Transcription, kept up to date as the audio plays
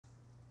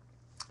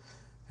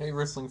Hey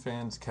wrestling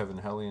fans, Kevin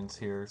Hellions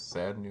here.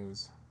 Sad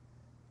news,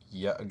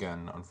 yet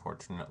again,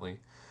 unfortunately.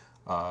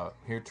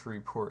 Here to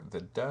report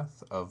the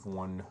death of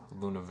one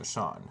Luna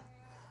Vachon.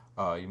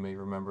 You may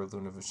remember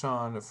Luna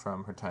Vachon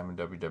from her time in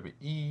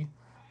WWE.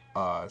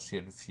 She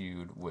had a short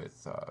feud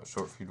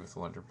with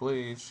Alundra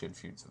Blaze. She had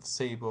feuds with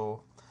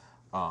Sable.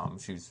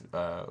 She was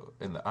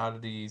in the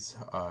oddities.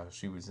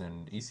 She was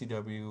in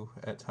ECW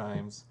at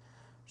times.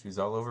 She was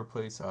all over the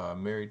place.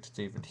 Married to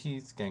David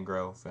Heath,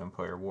 Gangrel,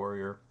 Vampire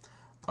Warrior.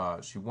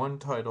 She won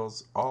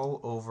titles all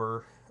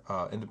over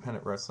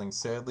independent wrestling.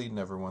 Sadly,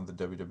 never won the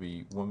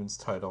WWE Women's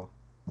title,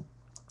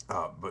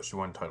 but she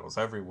won titles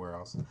everywhere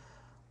else.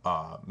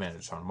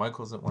 Managed Shawn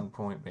Michaels at one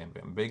point, Bam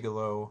Bam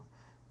Bigelow,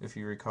 if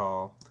you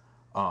recall.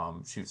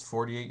 She was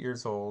 48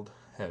 years old,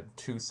 had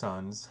two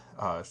sons.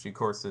 She, of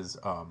course, is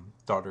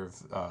daughter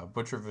of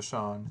Butcher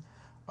Vachon,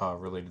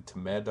 related to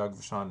Mad Dog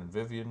Vachon and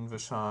Vivian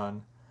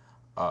Vachon.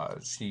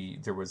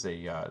 There was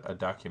a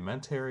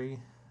documentary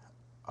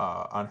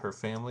on her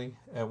family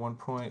at one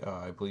point.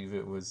 I believe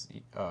it was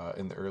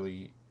in the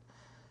early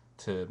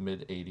to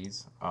mid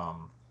 80s.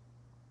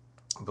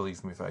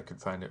 Believe me, if I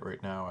could find it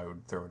right now, I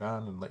would throw it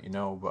on and let you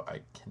know, but I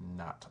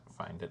cannot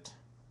find it.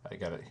 I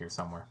got it here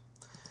somewhere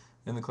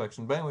in the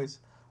collection. But anyways,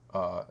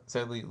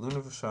 sadly, Luna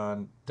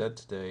Vachon dead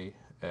today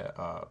at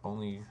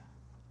only,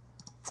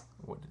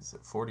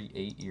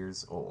 48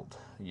 years old.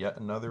 Yet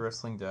another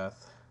wrestling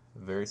death.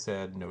 Very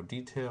sad. No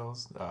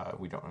details.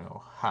 We don't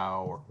know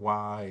how or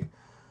why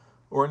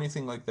or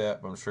anything like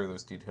that, but I'm sure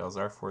those details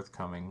are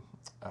forthcoming.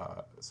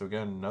 So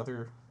again,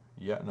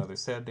 yet another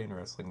sad day in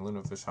wrestling.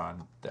 Luna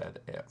Vachon dead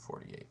at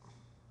 48.